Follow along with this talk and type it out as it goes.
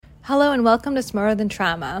Hello and welcome to Smarter Than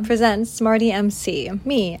Trauma, presents Smarty MC.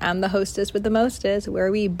 Me, I'm the hostess with the mostest, where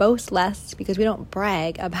we boast less because we don't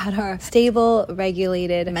brag about our stable,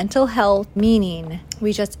 regulated mental health, meaning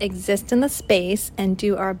we just exist in the space and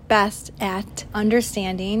do our best at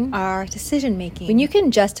understanding our decision making. When you can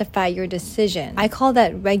justify your decision, I call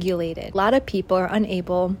that regulated. A lot of people are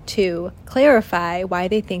unable to clarify why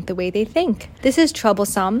they think the way they think. This is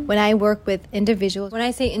troublesome when I work with individuals. When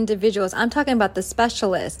I say individuals, I'm talking about the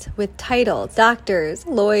specialists with titles, doctors,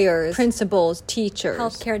 lawyers, principals, teachers,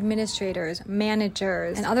 healthcare administrators,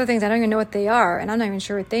 managers, and other things I don't even know what they are, and I'm not even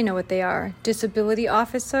sure if they know what they are. Disability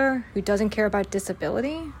officer who doesn't care about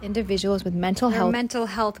disability. Individuals with mental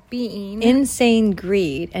health being insane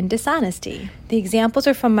greed and dishonesty. The examples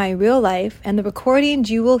are from my real life, and the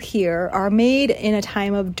recordings you will hear are made in a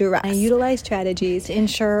time of duress. I utilize strategies to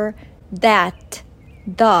ensure that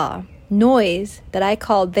the noise that I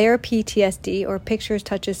call their PTSD, or pictures,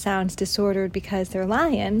 touches, sounds disordered because they're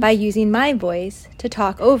lying, by using my voice to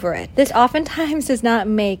talk over it. This oftentimes does not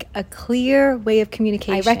make a clear way of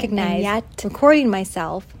communication. I recognize, and yet recording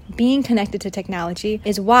myself, being connected to technology,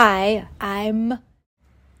 is why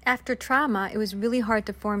After trauma, it was really hard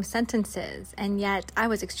to form sentences, and yet I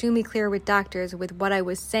was extremely clear with doctors with what I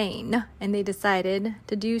was saying, and they decided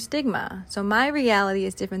to do stigma. So my reality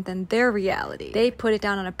is different than their reality. They put it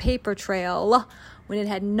down on a paper trail when it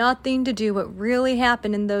had nothing to do with what really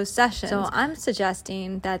happened in those sessions. So I'm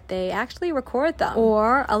suggesting that they actually record them,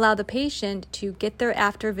 or allow the patient to get their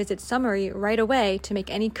after-visit summary right away to make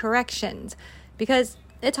any corrections, because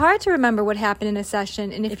it's hard to remember what happened in a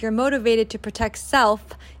session, and if you're motivated to protect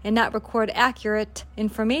self and not record accurate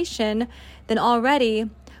information, then already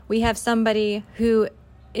we have somebody who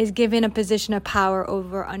is given a position of power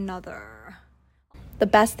over another. The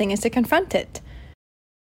best thing is to confront it.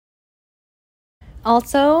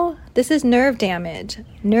 Also, this is nerve damage,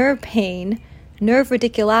 nerve pain, nerve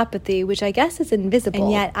radiculopathy, which I guess is invisible,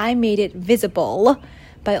 and yet I made it visible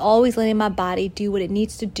by always letting my body do what it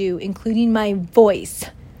needs to do, including my voice,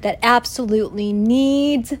 that absolutely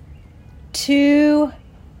needs to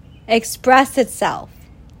express itself.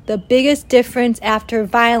 The biggest difference after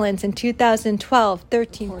violence in 2012,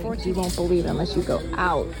 13, 14. You won't believe it unless you go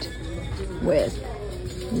out with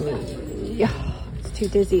me. It's too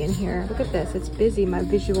dizzy in here. Look at this. It's busy, my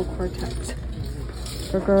visual cortex.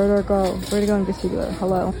 Go. Where to go in vestibular?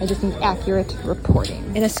 Hello. I just need accurate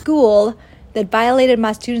reporting. In a school that violated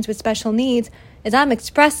my students with special needs, is I'm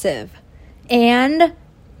expressive. And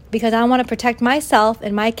because I want to protect myself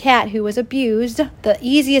and my cat who was abused, the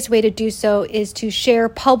easiest way to do so is to share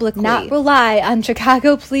publicly, not rely on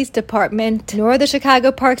Chicago Police Department, nor the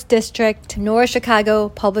Chicago Parks District, nor Chicago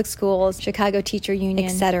Public Schools, Chicago Teacher Union,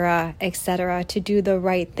 etc., to do the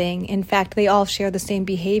right thing. In fact, they all share the same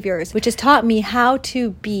behaviors, which has taught me how to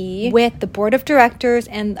be with the board of directors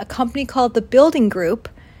and a company called the Building Group,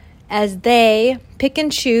 as they pick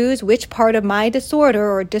and choose which part of my disorder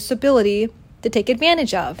or disability to take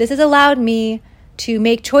advantage of. This has allowed me to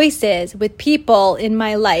make choices with people in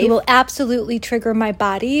my life who will absolutely trigger my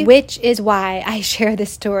body, which is why I share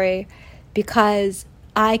this story, because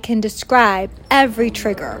I can describe every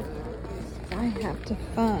trigger. I have to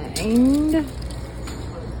find the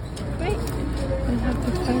right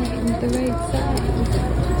side.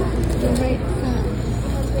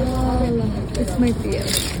 This might be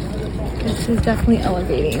it. This is definitely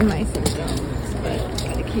elevating my symptoms, but I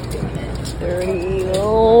gotta keep doing it.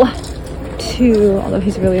 32, although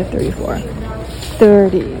he's really a 34.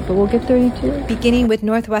 30, but we'll get 32. Beginning with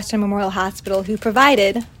Northwestern Memorial Hospital, who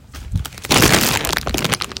provided,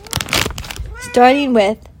 starting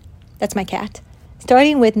with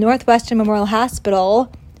Northwestern Memorial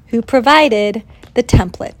Hospital, who provided the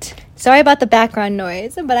template. Sorry about the background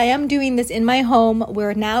noise, but I am doing this in my home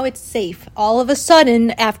where now it's safe. All of a sudden,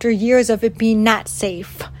 after years of it being not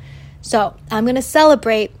safe. So I'm going to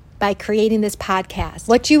celebrate by creating this podcast.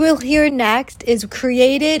 What you will hear next is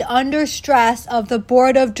created under stress of the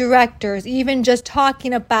board of directors. Even just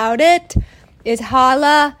talking about it is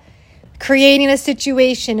creating a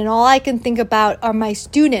situation, and all I can think about are my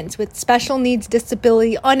students with special needs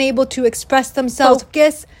disability, unable to express themselves,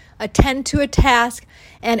 focus, attend to a task,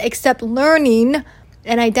 and accept learning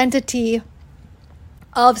and identity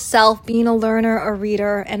of self, being a learner, a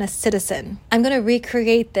reader, and a citizen. I'm going to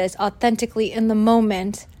recreate this authentically in the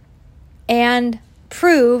moment and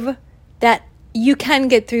prove that you can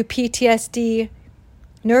get through PTSD,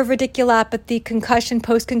 nerve radiculopathy, concussion,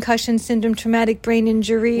 post-concussion syndrome, traumatic brain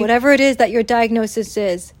injury, whatever it is that your diagnosis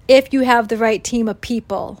is, if you have the right team of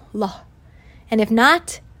people. And if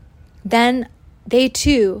not, then they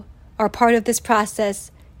too are part of this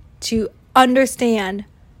process to understand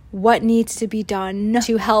what needs to be done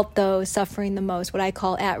to help those suffering the most, what I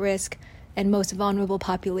call at-risk and most vulnerable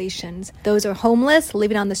populations. Those are homeless,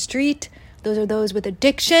 living on the street. Those are those with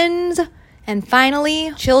addictions. And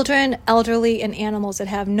finally, children, elderly, and animals that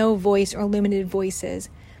have no voice or limited voices.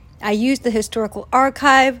 I use the historical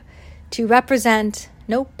archive to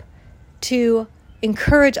to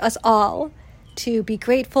encourage us all to be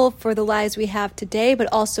grateful for the lives we have today,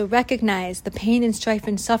 but also recognize the pain and strife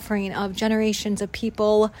and suffering of generations of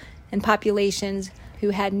people and populations who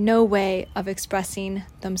had no way of expressing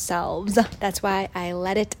themselves. That's why I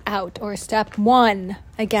let it out, or step 1.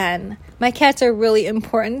 Again, my cats are really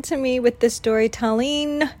important to me with this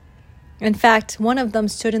storytelling. In fact, one of them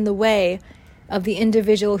stood in the way of the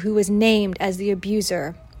individual who was named as the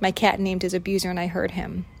abuser. My cat named his abuser and I heard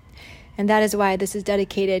him. And that is why this is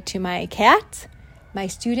dedicated to my cat, my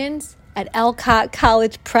students at Elcott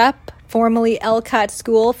College Prep, formerly Elcott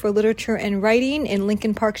School for Literature and Writing in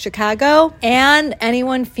Lincoln Park, Chicago, and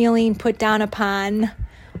anyone feeling put down upon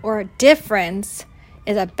or difference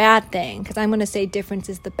is a bad thing, because I'm going to say difference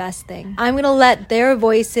is the best thing. I'm going to let their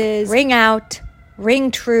voices ring out,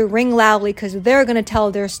 ring true, ring loudly, because they're going to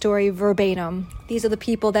tell their story verbatim. These are the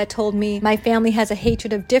people that told me my family has a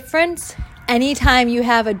hatred of difference. Anytime you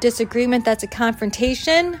have a disagreement, that's a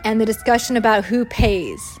confrontation and the discussion about who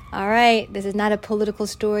pays. All right, this is not a political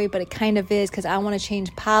story, but it kind of is, because I want to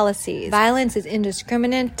change policies. Violence is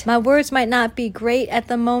indiscriminate. My words might not be great at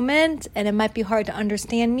the moment, and it might be hard to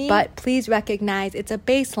understand me, but please recognize it's a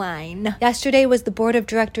baseline. Yesterday was the board of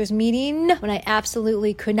directors meeting when I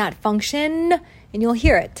absolutely could not function, and you'll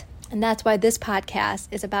hear it. And that's why this podcast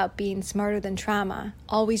is about being smarter than trauma,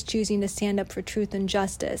 always choosing to stand up for truth and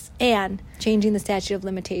justice, and changing the statute of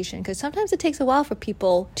limitation. Because sometimes it takes a while for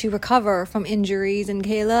people to recover from injuries in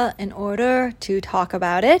Kayla in order to talk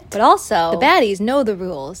about it. But also, the baddies know the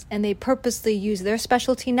rules, and they purposely use their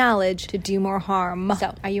specialty knowledge to do more harm.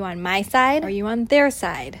 So, are you on my side? Or are you on their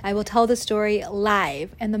side? I will tell the story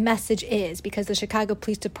live, and the message is because the Chicago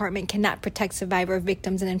Police Department cannot protect survivor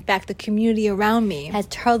victims, and in fact, the community around me has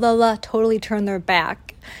totally turned their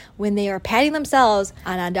back when they are patting themselves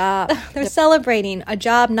on a job. They're celebrating a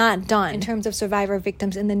job not done in terms of survivor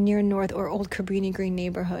victims in the near North or Old Cabrini Green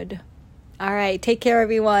neighborhood. All right, take care,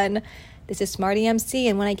 everyone. This is Smarty MC,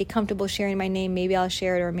 and when I get comfortable sharing my name, maybe I'll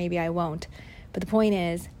share it or maybe I won't. But the point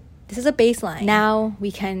is, this is a baseline. Now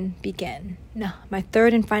we can begin. No, my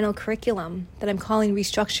third and final curriculum that I'm calling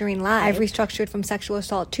Restructuring Live. I've restructured from sexual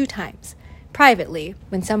assault 2 times. Privately,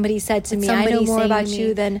 when somebody said to me, I know more about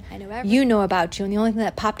you than you know about you, and the only thing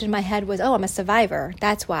that popped in my head was, oh, I'm a survivor,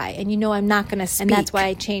 that's why, and you know I'm not going to speak, and that's why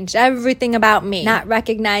I changed everything about me, not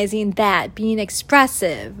recognizing that being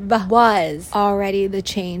expressive was already the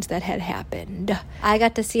change that had happened. I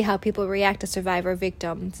got to see how people react to survivor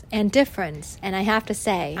victims and difference, and I have to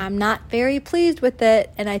say, I'm not very pleased with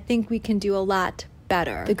it, and I think we can do a lot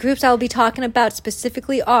better. The groups I will be talking about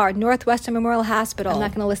specifically are Northwestern Memorial Hospital. I'm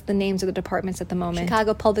not going to list the names of the departments at the moment.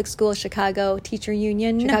 Chicago Public Schools, Chicago Teacher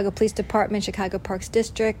Union, Chicago Police Department, Chicago Parks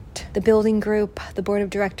District, the building group, the board of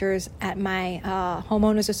directors at my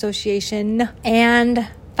homeowners association, and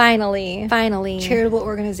finally, charitable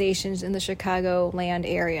organizations in the Chicago land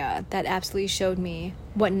area that absolutely showed me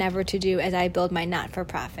what never to do as I build my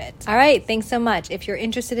not-for-profit. All right, thanks so much. If you're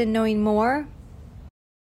interested in knowing more,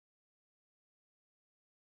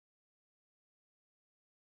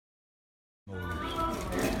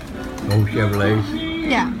 Old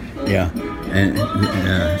Chevrolets. yeah. Yeah. And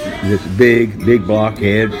this big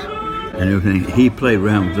blockheads and everything. He played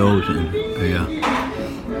around with those, and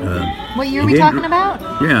What year are we talking about?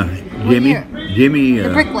 Yeah, year? Jimmy. The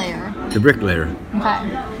bricklayer. The bricklayer.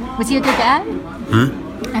 Okay. Was he a good guy?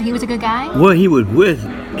 Huh? He was a good guy? Well, he was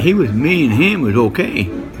me and him was okay,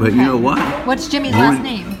 but you know what? What's Jimmy's last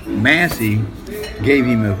name? Massey gave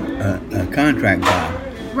him a contract job.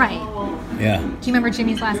 Right. Yeah. Do you remember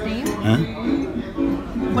Jimmy's last name? Huh?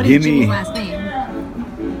 What is Jimmy's last name?